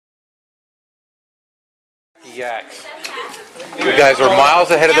wacky yaks. You guys are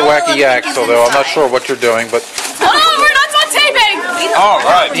miles ahead of the wacky yaks, although I'm not sure what you're doing, but... Oh, we're not on taping! Oh,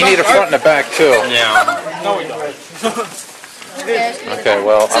 right. You need a front and a back, too. Yeah. No, we don't. Okay,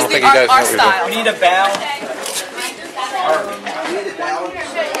 well, I don't think you guys know what you're doing. We need a bow.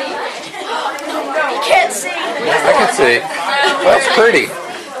 You can't see. I can see. Well, it's pretty.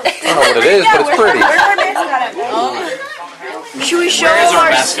 I don't know what it is, but it's pretty. Should we show our our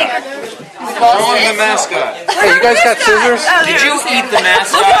mascot? Show him the mascot. Hey, you guys got scissors? Did you eat the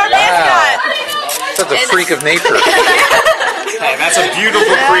mascot? Look at our mascot. That's a freak of nature. Hey, that's a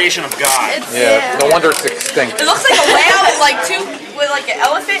beautiful creation of God. Yeah, no wonder it's extinct. It looks like a whale with like an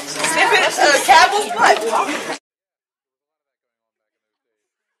elephant sniffing a camel's butt.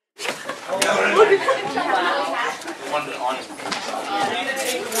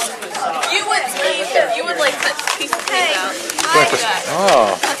 You would like that piece of tape out.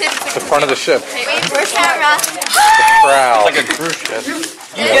 Oh, the front of the ship. Where's camera? The prow. Like a cruise ship.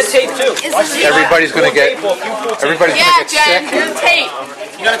 You get tape too. Everybody's gonna get. Everybody's gonna get sick. Tape.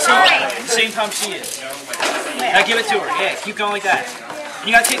 You gotta tape the same time she is. Now give it to her. Yeah, keep going like that.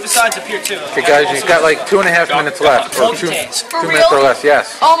 You gotta tape the sides up here too. Okay, guys, you've got like 2.5 minutes left, or 2 minutes or less.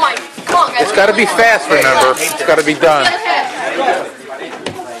 Yes. Oh my! Come on, guys. It's got to be fast. Remember, it's got to be done.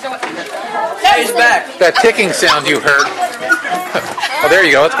 He's back. That ticking sound you heard. Oh, there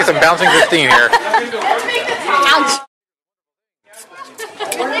you go. Let's get some bouncing 15 here.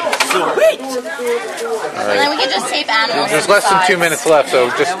 And then we can just tape animals. There's less than 2 minutes left,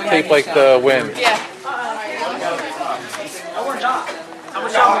 so just tape like the wind. Yeah.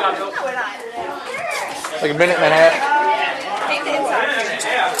 Like a minute and a half.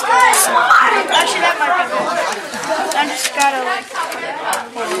 Actually, that might be good. I just gotta like.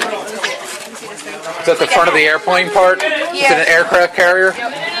 Is that the front of the airplane part? Yeah. Is it an aircraft carrier?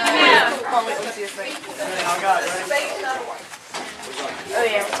 Yeah. Oh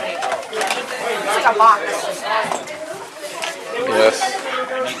yeah. It's like a box. Yes.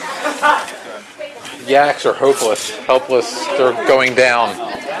 Yaks are hopeless. Helpless. They're going down.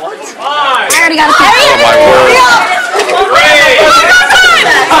 I already got a picture. Oh my word.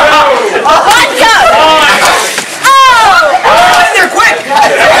 They're quick.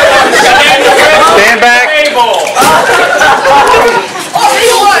 Stand back.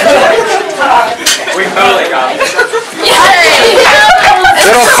 We totally got it.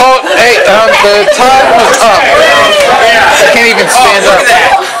 Little coat. Hey, the time was up. I can't even stand up.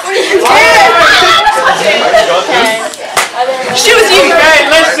 She was you. Hey,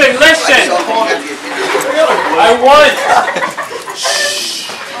 listen.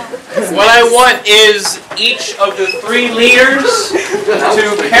 What I want is each of the 3 leaders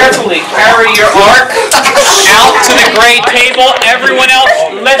to carefully carry your ark out to the great table. Everyone else,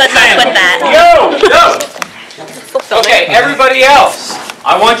 listen. Yo! Okay, everybody else,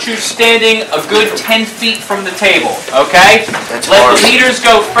 I want you standing a good 10 feet from the table, okay? Let the leaders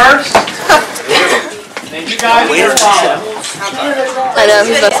go first. Then you guys will follow. I know,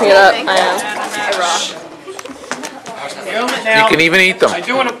 he's messing it up. I am. You can even eat them. I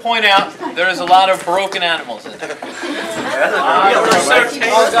do want to point out there is a lot of broken animals in there.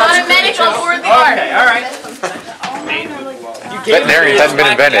 Automatic on board the ark. Okay, all right. Veterinarians hadn't been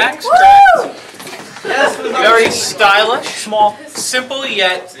invented. Very stylish, small, simple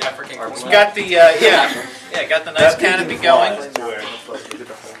yet. Got the got the nice canopy going.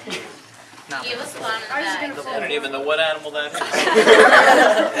 I don't even know what animal that is.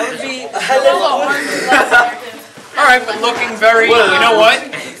 All right, but looking very. You know what?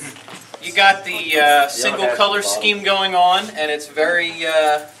 You got the single color scheme going on, and it's very.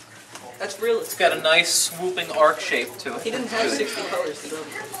 That's real. It's got a nice swooping arc shape to it. He didn't have 60 colors.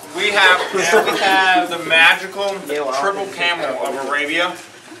 We have the magical triple camel of Arabia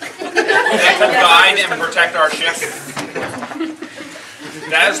that can guide and protect our ship.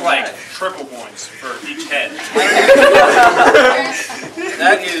 That is like triple points for each head.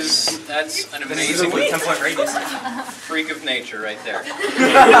 That's an amazing 10-point radius. Freak of nature right there.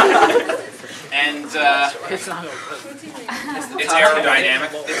 And It's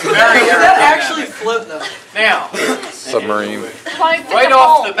aerodynamic. it's very aerodynamic. Actually float though. Now, Submarine. right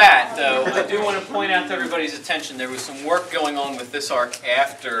off the bat, though, I do want to point out to everybody's attention there was some work going on with this arc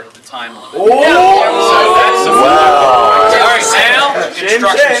after the time limit. So that's some All right, now,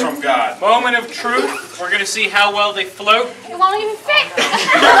 Instructions from God. moment of truth. We're going to see how well they float. It won't even fit.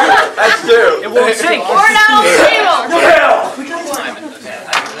 That's true. It won't sink. Or now table.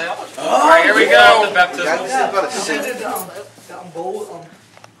 All right, here we go. The baptismal.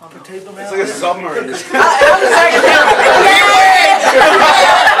 It's like a submarine. We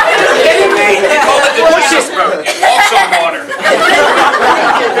call it the Jesus boat.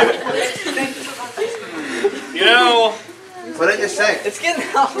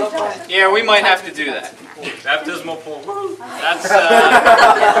 Yeah, we might have to do that. Baptismal pool. That's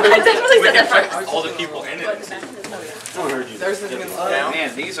We can put all the people in it.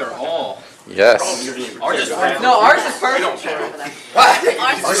 man, these are all. Yes. No, ours is perfect.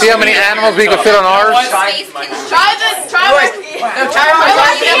 See how many animals we can fit on ours? Try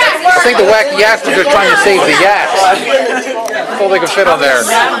I think the wacky yaks are just trying to save the yaks. That's all they can fit on there.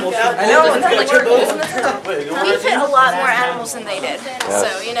 We fit a lot more animals than they did.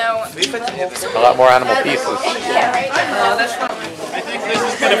 So, you know. A lot more animal pieces. Yeah, right. I think this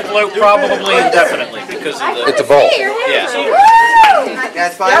is going to float probably indefinitely because of the. It's a bowl. Yeah.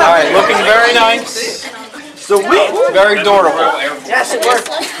 That's fine. All right, looking very nice. Very adorable.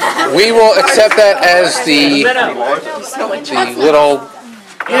 We will accept that as the little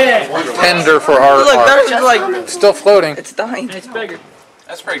tender for our Look, ark. theirs is like, Still floating. it's dying. That's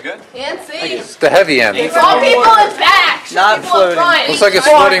pretty good. It's the heavy end. All people in back. Not floating. Looks like it's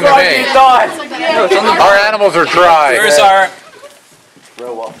floating to me. Our animals are dry. Here's our.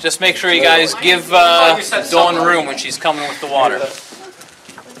 Just make sure you guys give Dawn room when she's coming with the water.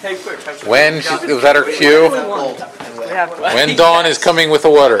 Was that her cue? When Dawn is coming with the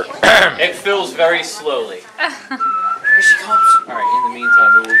water. It fills very slowly. Here she comes. All right. In the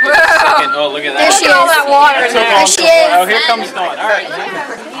meantime, we will give a second. Oh, look at that. There she is. All that water. There she is. Oh, here comes Dawn. All right.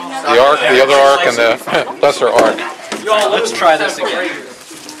 The ark, the other ark, and the lesser ark. Y'all, let's try this again.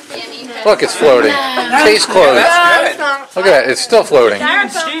 Look, it's floating. Case closed. Look at that, it's still floating.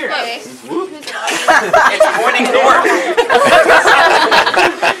 It's pointing north.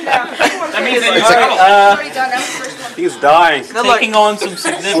 That means that He's dying. taking on some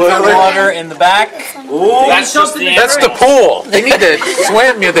significant water in the back. That's just the That's the pool. They need to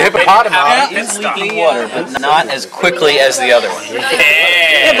swim near the hippopotami. It's leaking water, but not as quickly as the other one.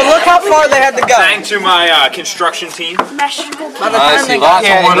 Yeah, but look how far they had to go. Thanks to my construction team. By the I time see they lots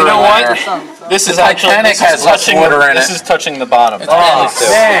got of water you know in what? there. This is actually Titanic has less touching water in This it. is touching the bottom. Oh,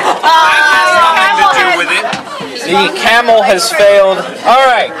 man. Nothing to do with it. The camel has failed. All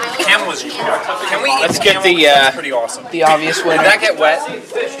right, Camel was. Can we? let's eat get camel? the That's pretty awesome. the obvious Did winner. that get wet?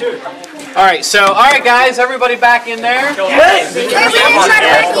 All right, guys, everybody back in there. Wait, we didn't try to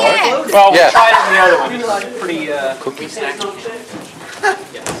make it yet. Well, Yeah. we'll try it in the other one. It's pretty Cookie.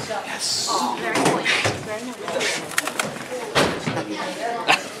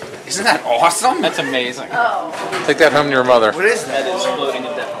 Isn't that awesome? That's amazing. Take that home to your mother. What is that? That is floating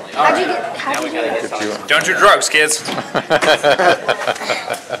indefinitely. How'd you get it? Don't do drugs, kids.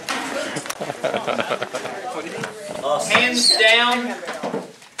 Hands down,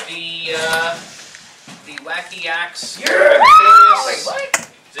 the Wacky Yaks.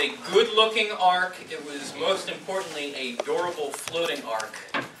 It's a good-looking ark. It was most importantly a durable floating ark.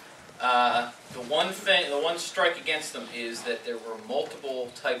 The one strike against them is that there were multiple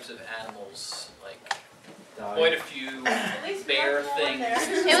types of animals, like quite a few bear things.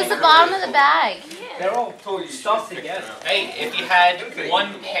 It was the bottom of the bag. They're all stuffed together. Hey, if you had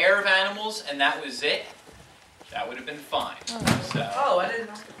one pair of animals and that was it, that would have been fine. So. Oh, I didn't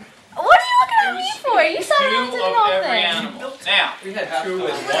know. What are you looking at me for? You said I Two did the of whole every thing. animal. Now, We had two.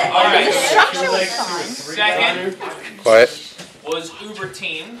 all right. The structure was fine. Second Quiet. was Uber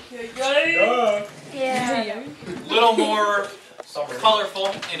Team. Yeah. Little more colorful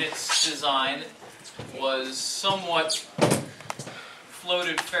in its design. Was somewhat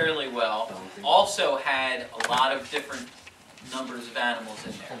floated fairly well. Also had a lot of different numbers of animals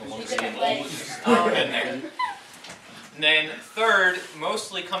in there. In there. And then third,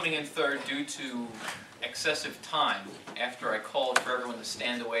 mostly coming in third due to excessive time, after I called for everyone to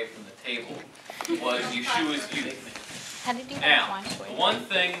stand away from the table, was Yeshua's youth. How did you do Now, that? the one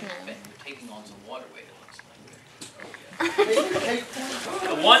thing, taking on some water weight, it looks like.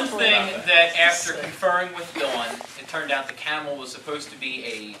 The one thing that after conferring with Dawn, it turned out the camel was supposed to be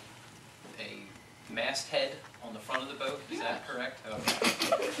a masthead on the front of the boat. Is that correct?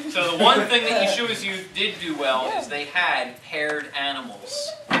 Okay. So the one thing that Yeshua's youth did do well is they had paired animals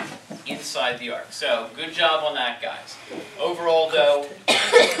inside the ark. So good job on that, guys. Overall, though,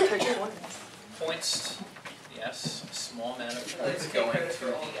 points. Yes, a small amount of points going to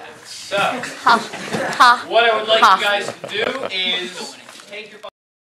the axe. So, what I would like you guys to do is take your